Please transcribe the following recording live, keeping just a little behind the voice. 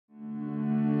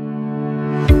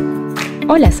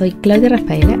Hola, soy Claudia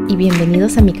Rafaella y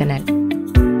bienvenidos a mi canal.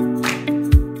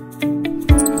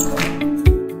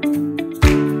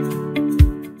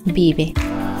 Vive,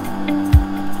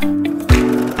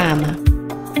 ama,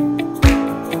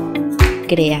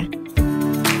 crea,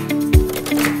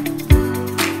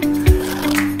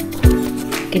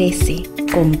 crece,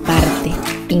 comparte,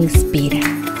 inspira.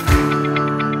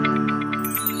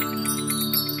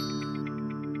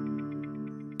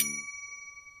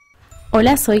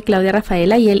 Hola, soy Claudia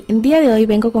Rafaella y el día de hoy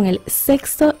vengo con el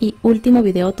sexto y último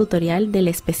video tutorial del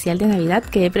especial de Navidad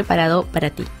que he preparado para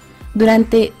ti.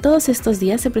 Durante todos estos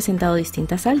días he presentado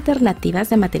distintas alternativas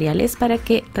de materiales para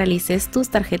que realices tus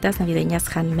tarjetas navideñas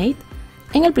handmade.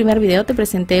 En el primer video te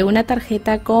presenté una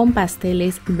tarjeta con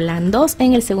pasteles blandos,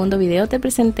 en el segundo video te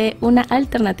presenté una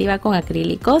alternativa con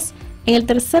acrílicos, en el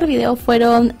tercer video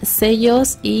fueron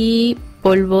sellos y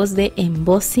polvos de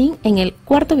embossing, en el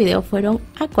cuarto video fueron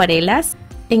acuarelas,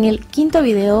 en el quinto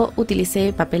video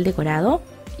utilicé papel decorado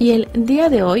y el día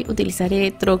de hoy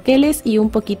utilizaré troqueles y un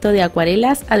poquito de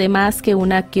acuarelas, además que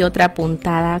una que otra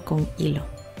puntada con hilo.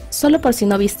 Solo por si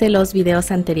no viste los videos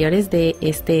anteriores de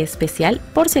este especial,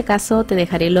 por si acaso te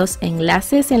dejaré los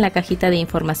enlaces en la cajita de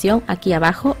información aquí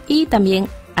abajo y también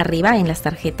arriba en las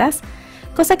tarjetas.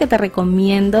 Cosa que te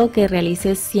recomiendo que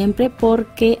realices siempre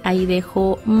porque ahí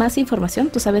dejo más información.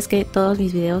 Tú sabes que todos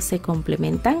mis videos se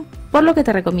complementan, por lo que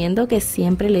te recomiendo que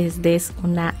siempre les des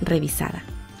una revisada.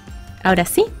 Ahora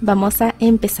sí, vamos a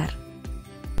empezar.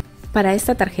 Para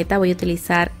esta tarjeta voy a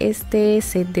utilizar este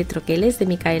set de troqueles de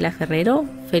Micaela Ferrero,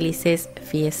 Felices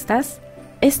Fiestas,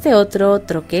 este otro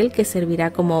troquel que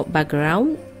servirá como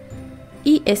background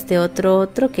y este otro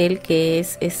troquel que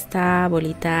es esta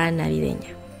bolita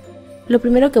navideña. Lo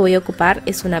primero que voy a ocupar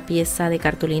es una pieza de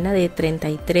cartulina de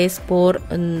 33 por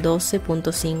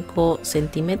 12.5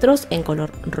 centímetros en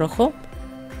color rojo.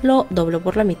 Lo doblo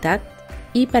por la mitad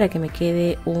y para que me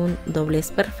quede un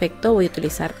doblez perfecto voy a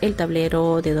utilizar el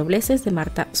tablero de dobleces de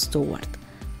Martha Stewart.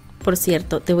 Por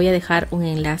cierto, te voy a dejar un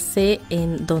enlace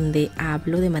en donde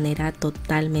hablo de manera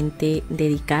totalmente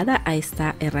dedicada a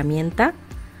esta herramienta,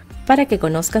 para que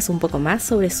conozcas un poco más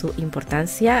sobre su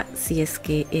importancia si es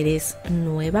que eres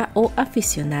nueva o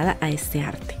aficionada a este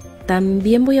arte.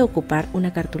 También voy a ocupar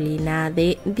una cartulina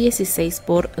de 16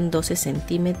 por 12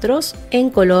 centímetros en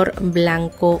color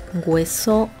blanco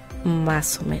hueso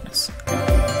más o menos.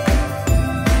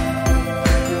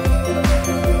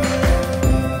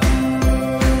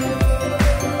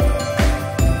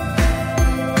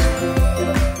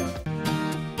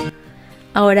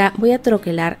 Ahora voy a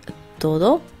troquelar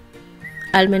todo,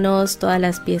 al menos todas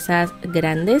las piezas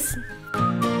grandes.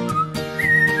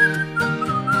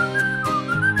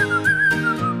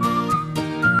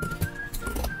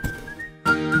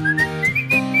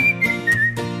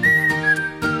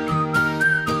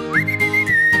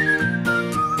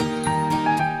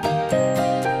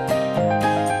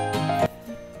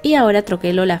 Y ahora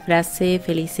troquelo la frase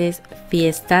Felices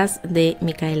Fiestas de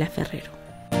Micaela Ferrero.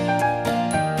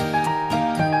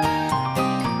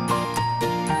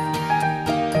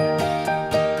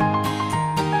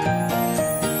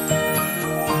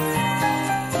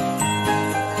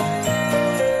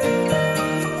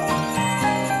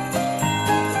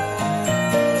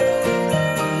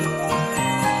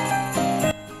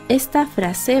 Esta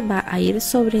frase va a ir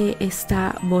sobre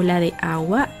esta bola de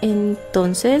agua,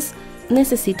 entonces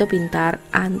necesito pintar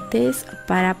antes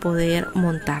para poder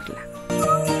montarla.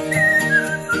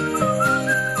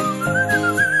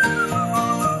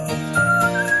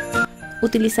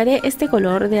 Utilizaré este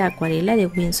color de acuarela de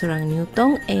Winsor &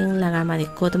 Newton en la gama de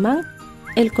Cotman.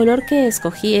 El color que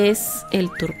escogí es el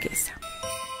turquesa.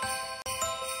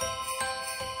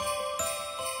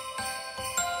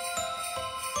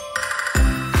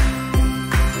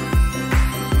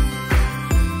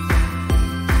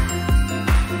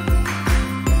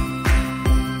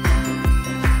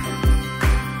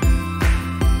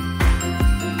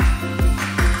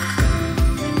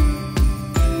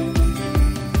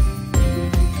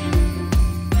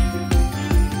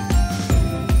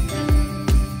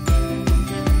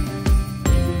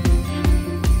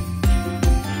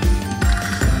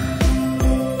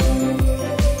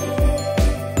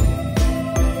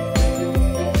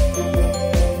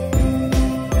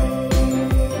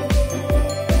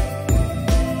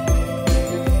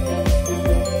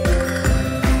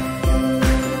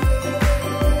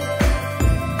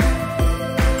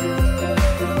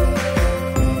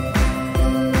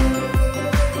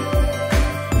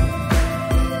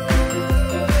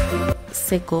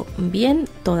 Seco bien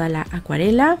toda la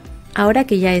acuarela. Ahora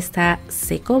que ya está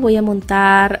seco voy a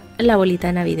montar la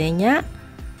bolita navideña.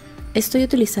 Estoy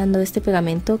utilizando este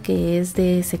pegamento que es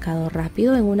de secado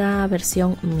rápido en una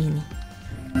versión mini.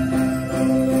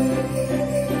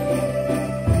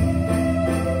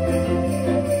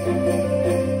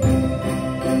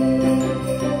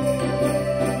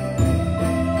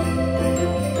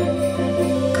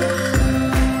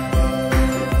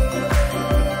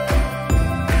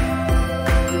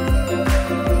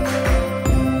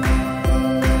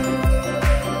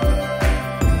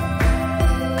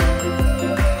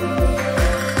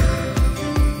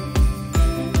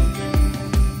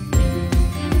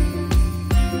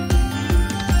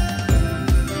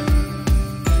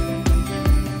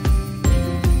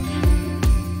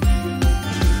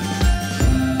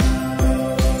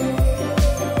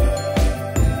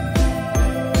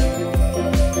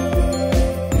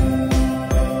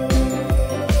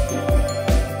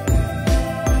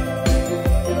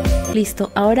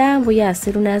 Listo, ahora voy a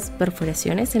hacer unas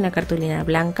perforaciones en la cartulina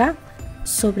blanca.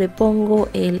 Sobrepongo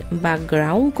el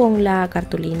background con la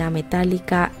cartulina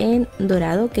metálica en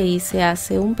dorado que hice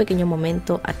hace un pequeño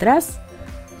momento atrás.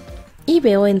 Y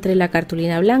veo entre la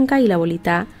cartulina blanca y la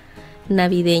bolita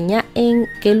navideña en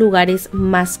qué lugar es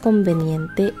más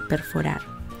conveniente perforar.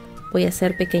 Voy a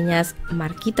hacer pequeñas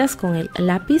marquitas con el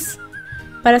lápiz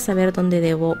para saber dónde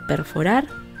debo perforar.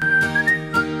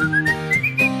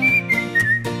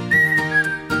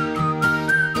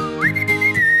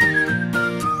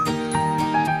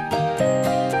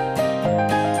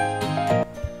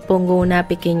 Pongo una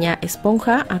pequeña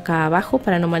esponja acá abajo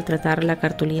para no maltratar la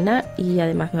cartulina y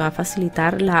además me va a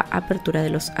facilitar la apertura de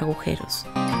los agujeros.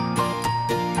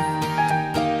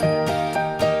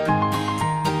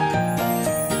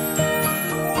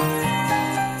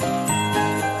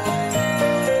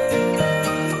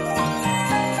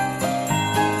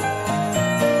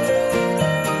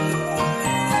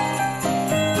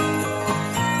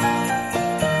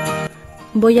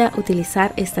 Voy a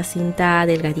utilizar esta cinta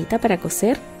delgadita para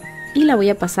coser y la voy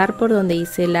a pasar por donde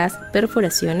hice las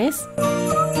perforaciones.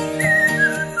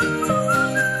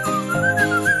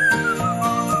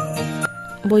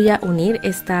 Voy a unir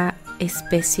esta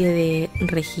especie de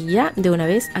rejilla de una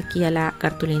vez aquí a la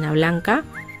cartulina blanca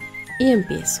y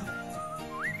empiezo.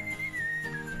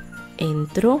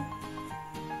 Entro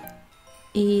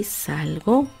y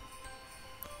salgo,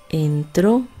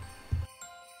 entro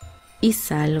y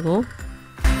salgo.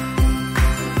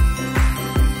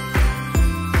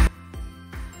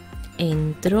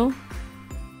 Entro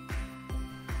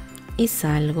y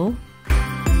salgo.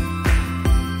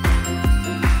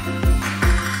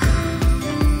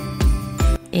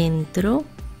 Entro,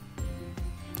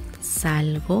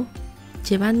 salgo,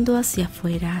 llevando hacia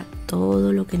afuera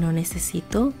todo lo que no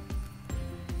necesito.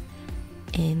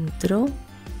 Entro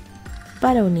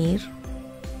para unir,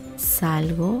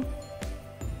 salgo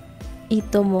y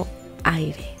tomo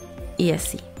aire. Y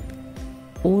así,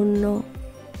 uno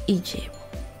y llevo.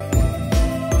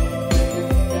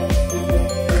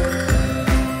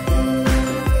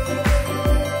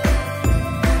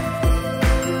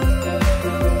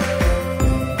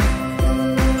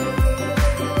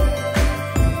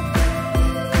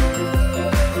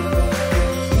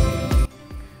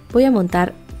 Voy a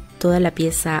montar toda la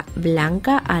pieza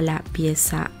blanca a la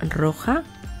pieza roja,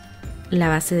 la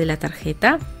base de la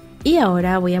tarjeta, y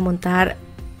ahora voy a montar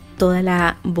toda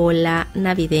la bola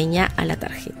navideña a la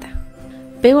tarjeta.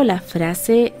 Pego la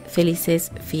frase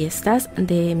 "Felices fiestas"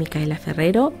 de Micaela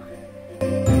Ferrero.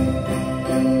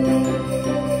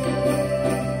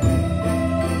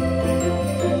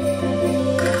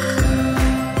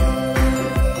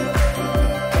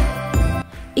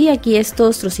 Y aquí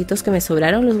estos trocitos que me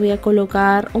sobraron los voy a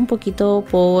colocar un poquito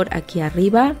por aquí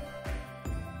arriba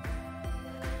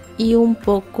y un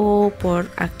poco por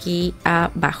aquí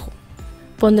abajo.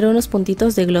 Pondré unos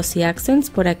puntitos de glossy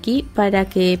accents por aquí para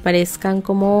que parezcan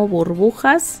como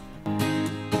burbujas.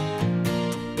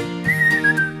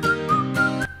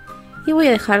 Y voy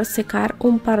a dejar secar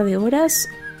un par de horas,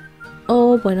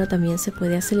 o bueno, también se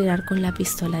puede acelerar con la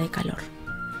pistola de calor.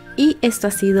 Y esto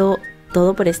ha sido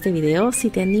todo por este video. Si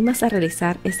te animas a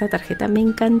realizar esta tarjeta, me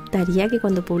encantaría que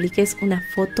cuando publiques una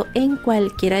foto en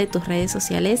cualquiera de tus redes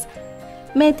sociales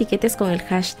me etiquetes con el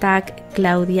hashtag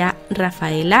Claudia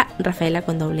Rafaella, Rafaela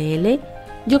con doble L.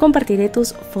 Yo compartiré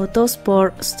tus fotos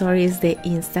por stories de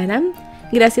Instagram.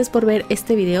 Gracias por ver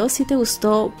este video. Si te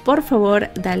gustó, por favor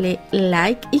dale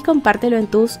like y compártelo en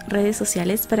tus redes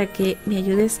sociales para que me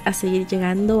ayudes a seguir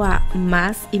llegando a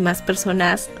más y más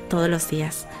personas todos los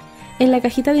días. En la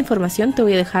cajita de información te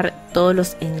voy a dejar todos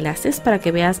los enlaces para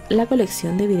que veas la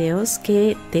colección de videos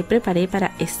que te preparé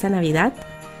para esta Navidad.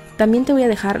 También te voy a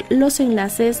dejar los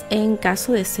enlaces en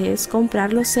caso desees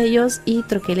comprar los sellos y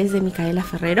troqueles de Micaela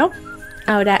Ferrero.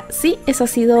 Ahora sí, eso ha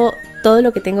sido todo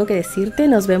lo que tengo que decirte.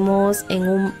 Nos vemos en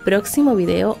un próximo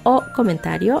video o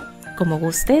comentario, como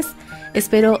gustes.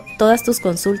 Espero todas tus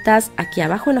consultas aquí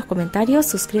abajo en los comentarios.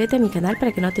 Suscríbete a mi canal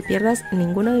para que no te pierdas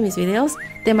ninguno de mis videos.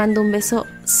 Te mando un beso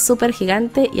súper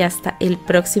gigante y hasta el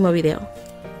próximo video.